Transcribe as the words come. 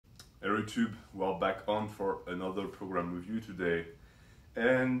Hello YouTube, we're back on for another program review today,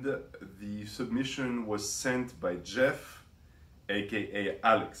 and the submission was sent by Jeff, aka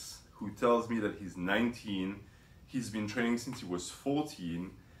Alex, who tells me that he's 19, he's been training since he was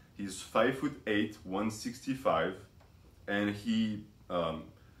 14, he's 5'8", 165, and he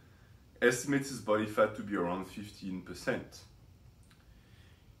estimates his body fat to be around 15%.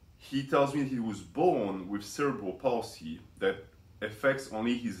 He tells me he was born with cerebral palsy that affects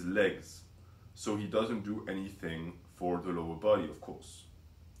only his legs, so he doesn't do anything for the lower body, of course.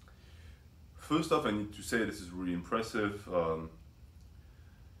 First off, I need to say this is really impressive. I'm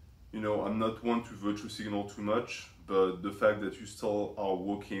not one to virtue signal too much, but the fact that you still are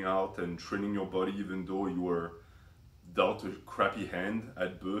working out and training your body even though you were dealt a crappy hand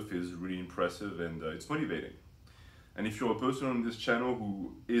at birth is really impressive, and it's motivating. And if you're a person on this channel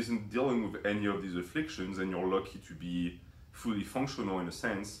who isn't dealing with any of these afflictions and you're lucky to be fully functional in a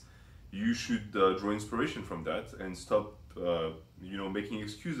sense, you should draw inspiration from that and stop making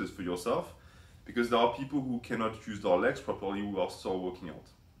excuses for yourself, because there are people who cannot use their legs properly who are still working out.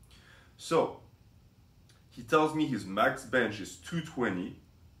 So he tells me his max bench is 220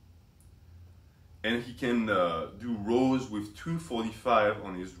 and he can do rows with 245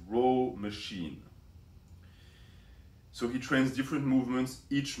 on his row machine. So he trains different movements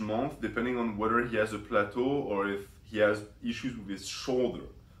each month depending on whether he has a plateau or if he has issues with his shoulder,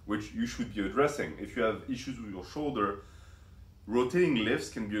 which you should be addressing. If you have issues with your shoulder, rotating lifts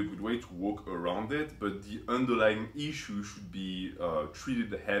can be a good way to work around it, but the underlying issue should be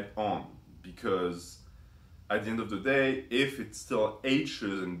treated head on, because at the end of the day, if it still aches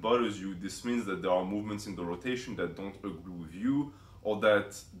and bothers you, this means that there are movements in the rotation that don't agree with you, or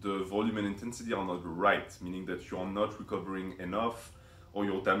that the volume and intensity are not right, meaning that you are not recovering enough or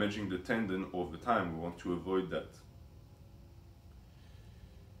you're damaging the tendon over time. We want to avoid that.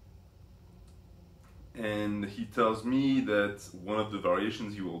 And he tells me that one of the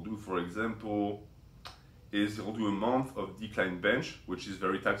variations he will do, for example, is he'll do a month of decline bench, which is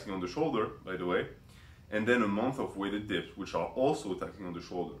very taxing on the shoulder, by the way, and then a month of weighted dips, which are also taxing on the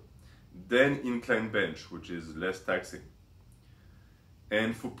shoulder. Then incline bench, which is less taxing.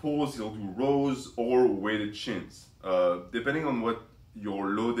 And for pulls, he'll do rows or weighted chins. Depending on what your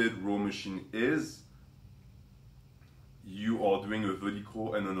loaded row machine is, you are doing a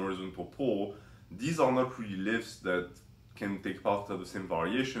vertical and an horizontal pull. These are not really lifts that can take part of the same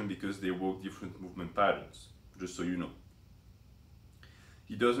variation because they work different movement patterns, just so you know.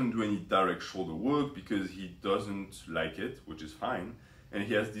 He doesn't do any direct shoulder work because he doesn't like it, which is fine, and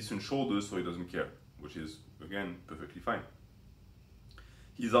he has decent shoulders, so he doesn't care, which is, again, perfectly fine.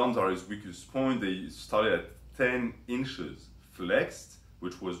 His arms are his weakest point. They started at 10 inches flexed,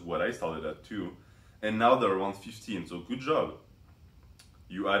 which was what I started at too, and now they're around 15, so good job.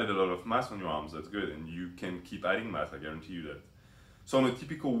 You added a lot of mass on your arms, that's good, and you can keep adding mass, I guarantee you that. So on a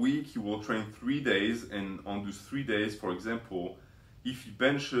typical week, he will train 3 days, and on those 3 days, for example, if he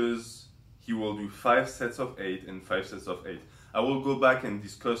benches, he will do 5 sets of 8 and 5 sets of 8. I will go back and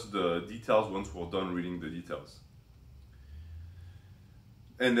discuss the details once we're done reading the details.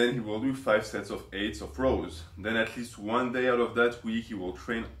 And then he will do 5 sets of 8 of rows. Then at least one day out of that week, he will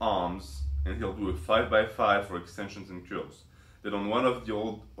train arms, and he'll do a 5x5 for extensions and curls. Then on one of the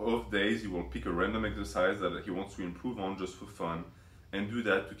off days, he will pick a random exercise that he wants to improve on just for fun, and do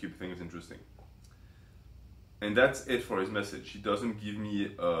that to keep things interesting. And that's it for his message. He doesn't give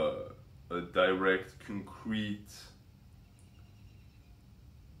me a direct, concrete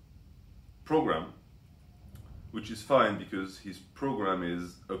program, which is fine because his program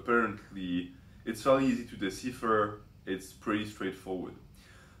is apparently, it's fairly easy to decipher, it's pretty straightforward.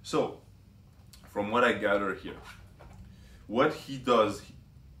 So, from what I gather here, what he does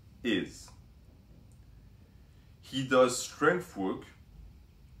is, he does strength work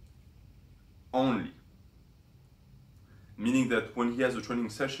only. Meaning that when he has a training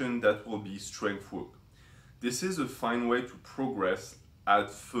session, that will be strength work. This is a fine way to progress at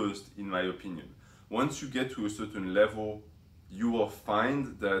first, in my opinion. Once you get to a certain level, you will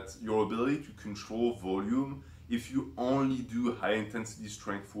find that your ability to control volume, if you only do high intensity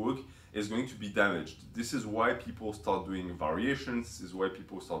strength work, is going to be damaged. This is why people start doing variations, this is why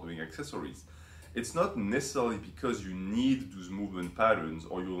people start doing accessories. It's not necessarily because you need those movement patterns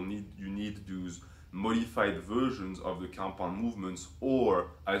or you need those modified versions of the compound movements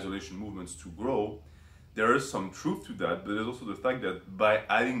or isolation movements to grow. There is some truth to that, but there's also the fact that by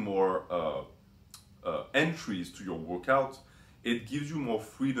adding more entries to your workout, it gives you more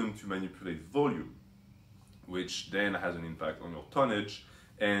freedom to manipulate volume, which then has an impact on your tonnage,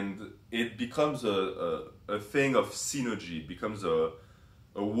 and it becomes a thing of synergy, becomes a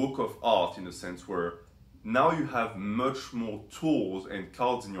a work of art in a sense where now you have much more tools and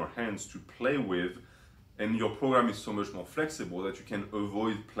cards in your hands to play with, and your program is so much more flexible that you can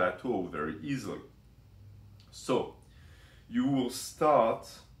avoid plateau very easily. So you will start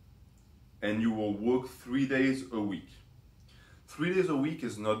and you will work 3 days a week. 3 days a week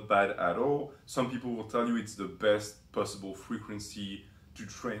is not bad at all. Some people will tell you it's the best possible frequency to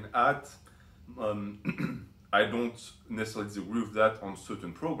train at. I don't necessarily disagree with that on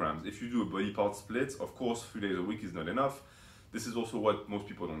certain programs. If you do a body part split, of course, 3 days a week is not enough. This is also what most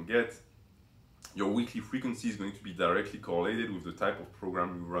people don't get. Your weekly frequency is going to be directly correlated with the type of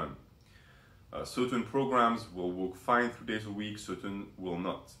program you run. Certain programs will work fine 3 days a week, certain will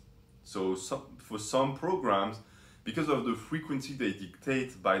not. So for some programs, because of the frequency they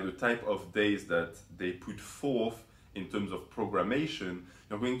dictate by the type of days that they put forth in terms of programmation,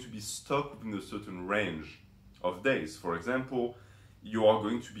 you're going to be stuck within a certain range of days. For example, you are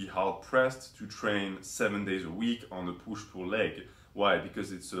going to be hard pressed to train 7 days a week on a push-pull leg. Why?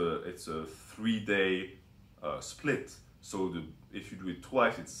 Because it's a 3 day split. So if you do it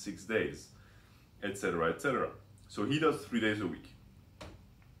twice, it's 6 days, etc., etc. So he does 3 days a week.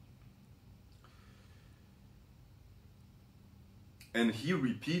 And he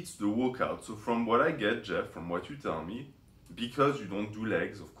repeats the workout. So from what I get, Jeff, from what you tell me, because you don't do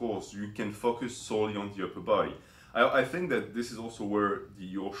legs, of course, you can focus solely on the upper body. I think that this is also where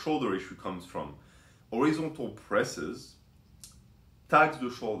your shoulder issue comes from. Horizontal presses tags the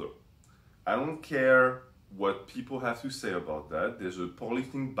shoulder. I don't care what people have to say about that. There's a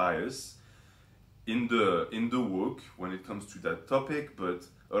powerlifting bias in the work when it comes to that topic, but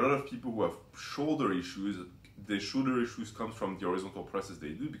a lot of people who have shoulder issues, the shoulder issues come from the horizontal presses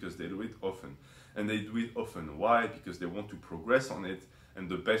they do because they do it often. And they do it often. Why? Because they want to progress on it, and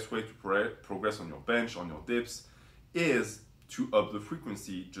the best way to progress on your bench, on your dips, is to up the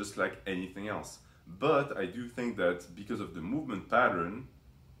frequency just like anything else. But I do think that because of the movement pattern,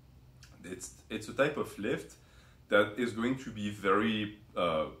 it's a type of lift that is going to be very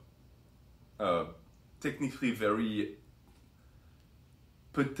technically very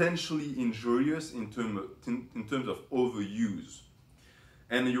potentially injurious in terms of overuse.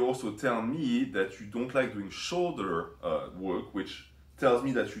 And you also tell me that you don't like doing shoulder work, which tells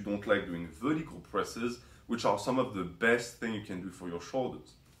me that you don't like doing vertical presses, which are some of the best thing you can do for your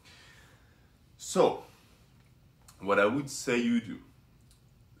shoulders. So, what I would say you do,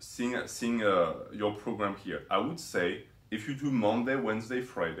 seeing your program here, I would say if you do Monday, Wednesday,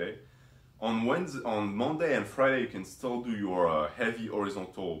 Friday, on Monday and Friday you can still do your heavy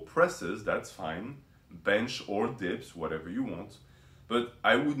horizontal presses, that's fine, bench or dips, whatever you want. But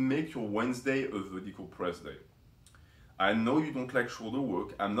I would make your Wednesday a vertical press day. I know you don't like shoulder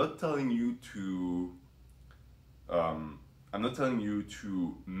work. I'm not telling you to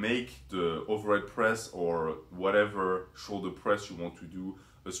make the overhead press or whatever shoulder press you want to do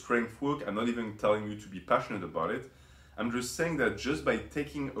a strength work. I'm not even telling you to be passionate about it. I'm just saying that just by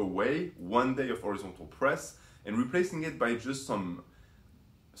taking away 1 day of horizontal press and replacing it by just some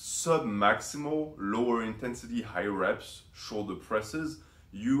sub-maximal, lower intensity, high reps shoulder presses,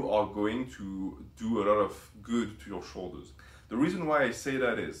 you are going to do a lot of good to your shoulders. The reason why I say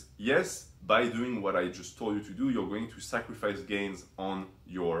that is, yes, by doing what I just told you to do, you're going to sacrifice gains on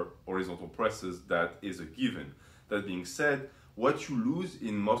your horizontal presses. That is a given. That being said, what you lose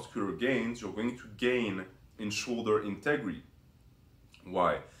in muscular gains, you're going to gain in shoulder integrity.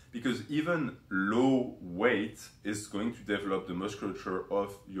 Why? Because even low weight is going to develop the musculature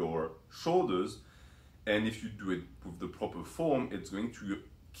of your shoulders, and if you do it with the proper form, it's going to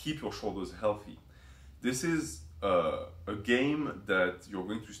keep your shoulders healthy. This is a game that you're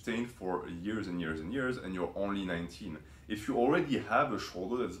going to stay in for years and years and years, and you're only 19. If you already have a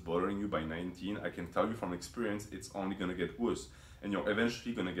shoulder that's bothering you by 19, I can tell you from experience, it's only going to get worse, and you're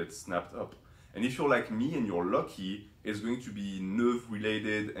eventually going to get snapped up. And if you're like me and you're lucky, it's going to be nerve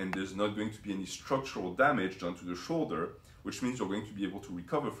related and there's not going to be any structural damage done to the shoulder, which means you're going to be able to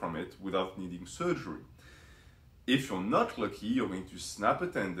recover from it without needing surgery. If you're not lucky, you're going to snap a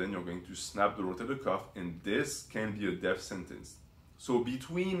tendon, you're going to snap the rotator cuff, and this can be a death sentence. So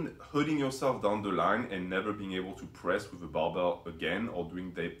between hurting yourself down the line and never being able to press with a barbell again or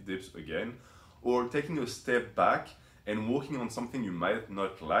doing dips again, or taking a step back and working on something you might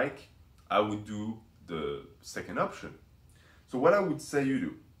not like, I would do the second option. So what I would say you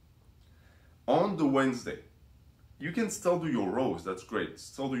do, on the Wednesday, you can still do your rows, that's great,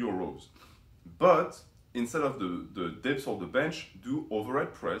 still do your rows. But instead of the dips or the bench, do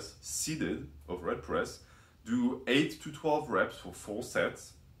overhead press, seated overhead press, do 8 to 12 reps for 4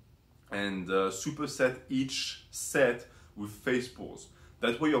 sets, and superset each set with face pulls.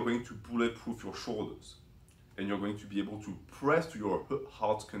 That way you're going to bulletproof your shoulders and you're going to be able to press to your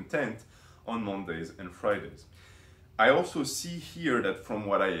heart's content on Mondays and Fridays. I also see here that from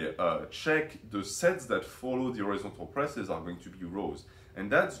what I check, the sets that follow the horizontal presses are going to be rows,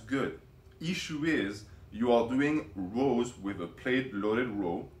 and that's good. Issue is you are doing rows with a plate loaded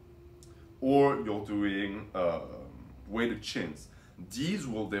row, or you're doing weighted chins. These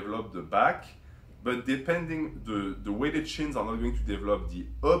will develop the back, but depending, the weighted chins are not going to develop the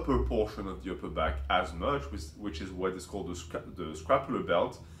upper portion of the upper back as much, which is what is called the scapular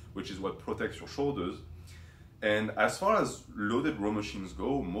belt, which is what protects your shoulders. And as far as loaded row machines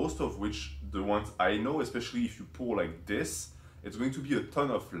go, most of which, the ones I know, especially if you pull like this, it's going to be a ton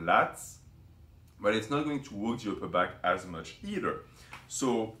of lats, but it's not going to work the upper back as much either.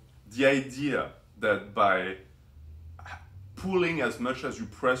 So the idea that by pulling as much as you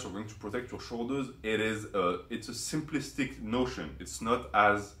press, you're going to protect your shoulders, it's a simplistic notion. It's not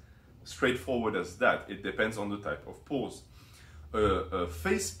as straightforward as that. It depends on the type of pulls. A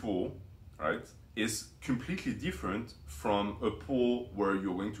face pull, right, is completely different from a pull where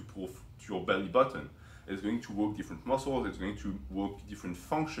you're going to pull to your belly button. It's going to work different muscles, it's going to work different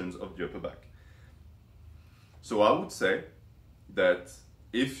functions of the upper back. So I would say that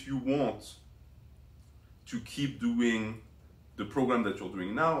if you want to keep doing the program that you're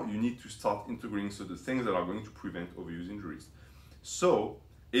doing now, you need to start integrating the things that are going to prevent overuse injuries. So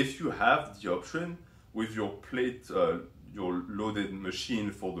if you have the option with your plate, your loaded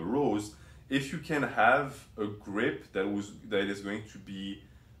machine for the rows, if you can have a grip that is going to be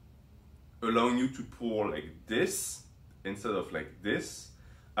allowing you to pull like this instead of like this,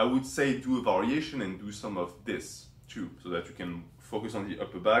 I would say do a variation and do some of this too, so that you can focus on the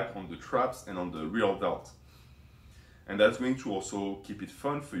upper back, on the traps, and on the rear delt. And that's going to also keep it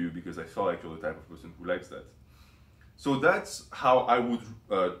fun for you, because I feel like you're the type of person who likes that. So that's how I would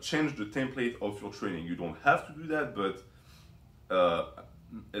change the template of your training. You don't have to do that, but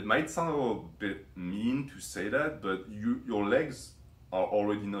it might sound a little bit mean to say that, but your legs are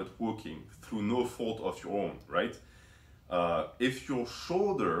already not working through no fault of your own, right? If your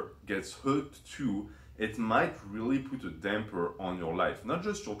shoulder gets hurt too, it might really put a damper on your life, not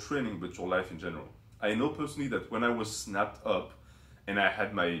just your training, but your life in general. I know personally that when I was snapped up and I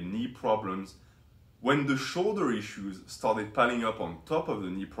had my knee problems, when the shoulder issues started piling up on top of the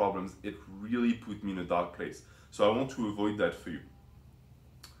knee problems, it really put me in a dark place. So I want to avoid that for you.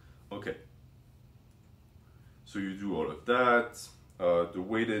 Okay. So you do all of that. The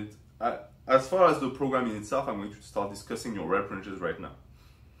weighted, as far as the program in itself, I'm going to start discussing your rep ranges right now.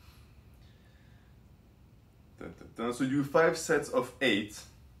 So you do 5 sets of 8.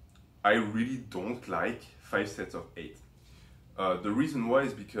 I really don't like 5 sets of 8. The reason why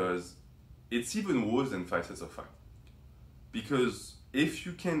is because it's even worse than 5 sets of 5. Because if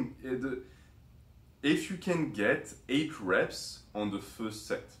you can get 8 reps on the first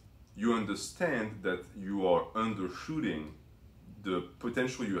set, you understand that you are undershooting the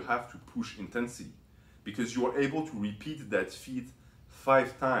potential you have to push intensity, because you are able to repeat that feat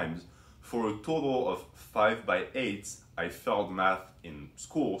 5 times for a total of 5 by 8. I failed math in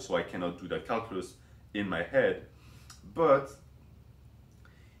school, so I cannot do that calculus in my head, but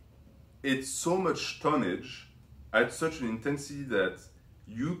it's so much tonnage at such an intensity that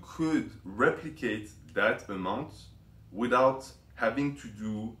you could replicate that amount without having to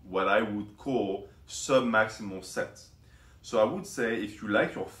do what I would call sub-maximal sets. So I would say, if you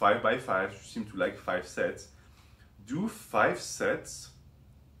like your 5 by 5, you seem to like 5 sets, do 5 sets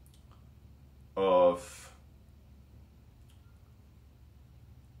of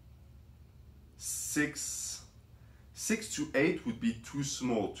 6 to 8 would be too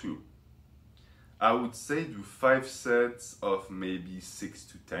small too. I would say do 5 sets of maybe 6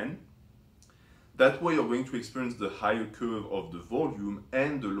 to 10. That way you're going to experience the higher curve of the volume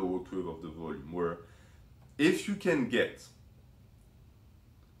and the lower curve of the volume, where if you can get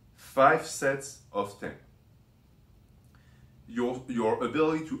 5 sets of 10, your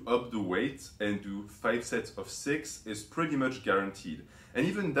ability to up the weight and do 5 sets of 6 is pretty much guaranteed. And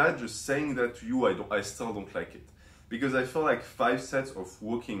even that, just saying that to you, I still don't like it, because I feel like 5 sets of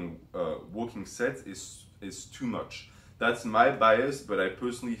working sets is too much. That's my bias, but I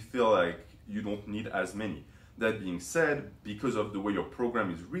personally feel like you don't need as many. That being said, because of the way your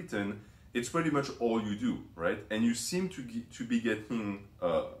program is written, it's pretty much all you do, right? And you seem to be getting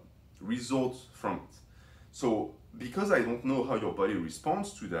results from it. So because I don't know how your body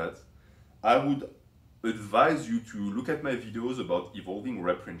responds to that, I would advise you to look at my videos about evolving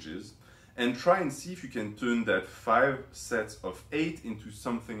rep ranges and try and see if you can turn that 5 sets of 8 into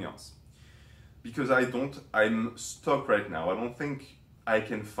something else. Because I'm stuck right now. I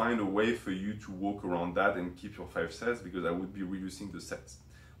can find a way for you to walk around that and keep your 5 sets, because I would be reducing the sets,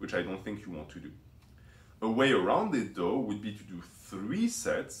 which I don't think you want to do. A way around it though would be to do 3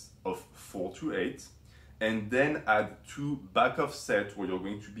 sets of 4 to 8 and then add 2 back-off sets where you're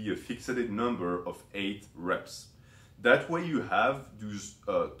going to be a fixated number of 8 reps. That way you have those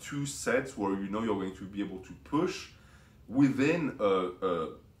 2 sets where you know you're going to be able to push within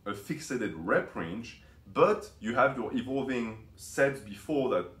a fixated rep range, but you have your evolving sets before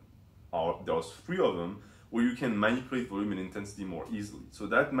that there's 3 of them where you can manipulate volume and intensity more easily. So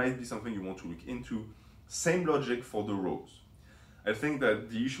that might be something you want to look into. Same logic for the rows. I think that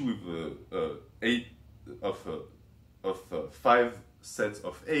the issue with 5 sets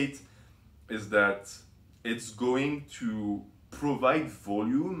of 8 is that it's going to provide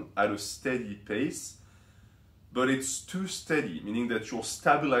volume at a steady pace, but it's too steady, meaning that you're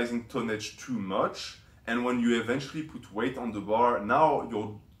stabilizing tonnage too much, and when you eventually put weight on the bar, now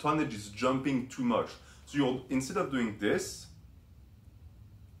your tonnage is jumping too much. So instead of doing this,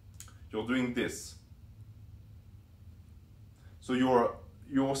 you're doing this. So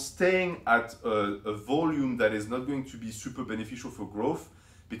you're staying at a volume that is not going to be super beneficial for growth,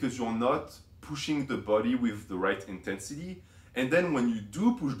 because you're not pushing the body with the right intensity. And then when you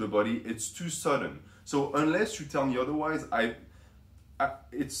do push the body, it's too sudden. So unless you tell me otherwise,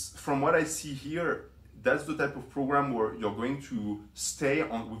 it's from what I see here, that's the type of program where you're going to stay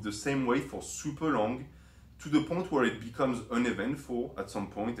on with the same weight for super long, to the point where it becomes uneventful at some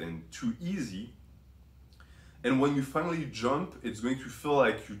point and too easy. And when you finally jump, it's going to feel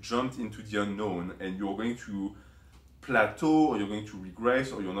like you jumped into the unknown, and you're going to plateau, or you're going to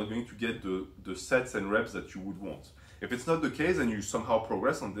regress, or you're not going to get the sets and reps that you would want. If it's not the case and you somehow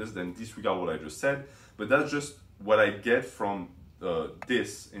progress on this, then disregard what I just said. But that's just what I get from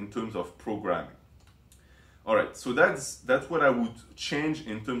this in terms of programming. All right, so that's what I would change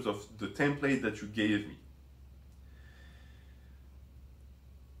in terms of the template that you gave me.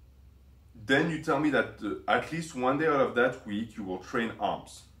 Then you tell me that at least one day out of that week you will train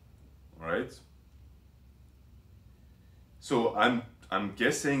arms, all right? So I'm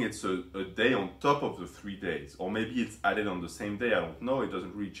guessing it's a day on top of the 3 days, or maybe it's added on the same day, I don't know, it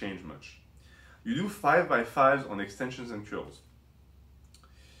doesn't really change much. You do 5x5s on extensions and curls.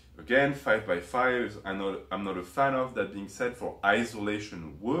 Again, 5x5s, I'm not a fan of. That being said, for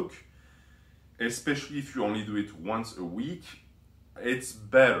isolation work, especially if you only do it once a week, it's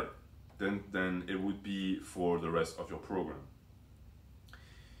better than it would be for the rest of your program.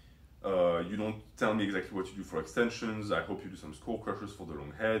 You don't tell me exactly what you do for extensions. I hope you do some skull crushers for the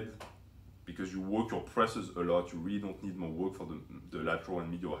long head, because you work your presses a lot. You really don't need more work for the lateral and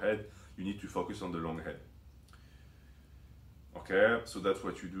medial head. You need to focus on the long head. Okay, so that's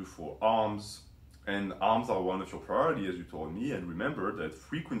what you do for arms. And arms are one of your priorities, as you told me. And remember that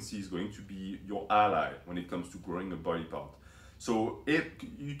frequency is going to be your ally when it comes to growing a body part. So if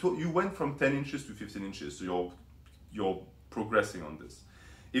you went from 10 inches to 15 inches, so you're progressing on this.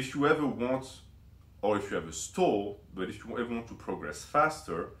 If you ever want, or if you have a stall, but if you ever want to progress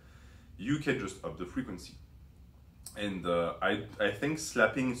faster, you can just up the frequency. And I think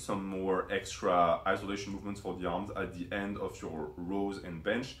slapping some more extra isolation movements for the arms at the end of your rows and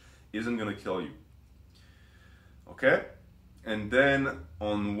bench isn't gonna kill you. Okay? And then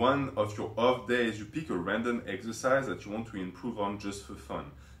on one of your off days, you pick a random exercise that you want to improve on just for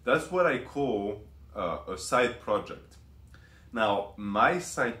fun. That's what I call a side project. Now, my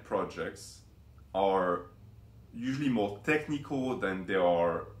side projects are usually more technical than they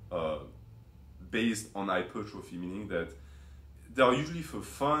are based on hypertrophy, meaning that they are usually for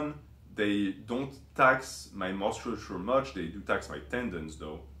fun. They don't tax my musculature much. They do tax my tendons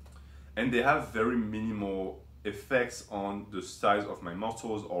though. And they have very minimal effects on the size of my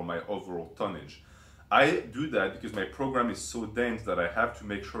muscles or my overall tonnage. I do that because my program is so dense that I have to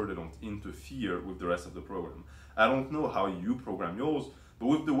make sure they don't interfere with the rest of the program. I don't know how you program yours, but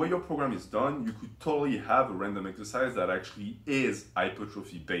with the way your program is done, you could totally have a random exercise that actually is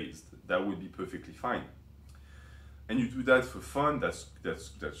hypertrophy based. That would be perfectly fine. And you do that for fun, that's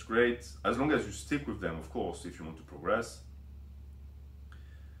great. As long as you stick with them, of course, if you want to progress.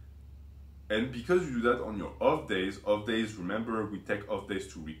 And because you do that on your off days, remember, we take off days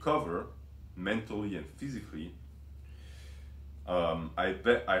to recover mentally and physically.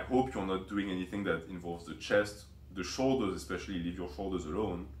 I hope you're not doing anything that involves the chest, the shoulders, especially leave your shoulders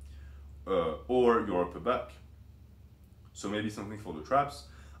alone, or your upper back. So maybe something for the traps.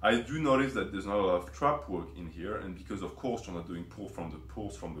 I do notice that there's not a lot of trap work in here, and because of course you're not doing pulls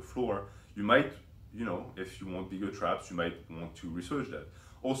from the floor, you might, if you want bigger traps, you might want to research that.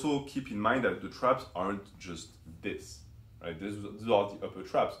 Also keep in mind that the traps aren't just this. right? These are the upper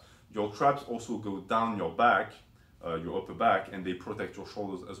traps. Your traps also go down your back, your upper back, and they protect your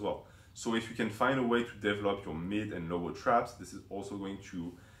shoulders as well. So if you can find a way to develop your mid and lower traps, this is also going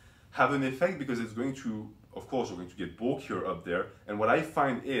to have an effect, because it's going to, of course, you're going to get bulkier up there. And what I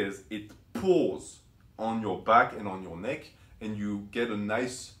find is it pulls on your back and on your neck, and you get a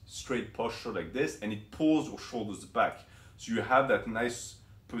nice straight posture like this, and it pulls your shoulders back. So you have that nice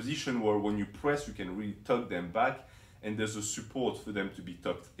position where when you press, you can really tuck them back, and there's a support for them to be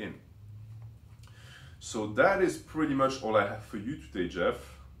tucked in. So that is pretty much all I have for you today,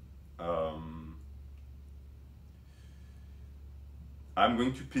 Jeff. I'm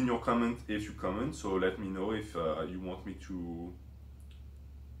going to pin your comment if you comment, so let me know if you want me to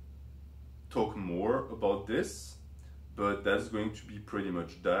talk more about this. But that's going to be pretty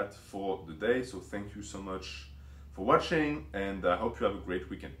much that for the day. So thank you so much for watching, and I hope you have a great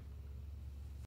weekend.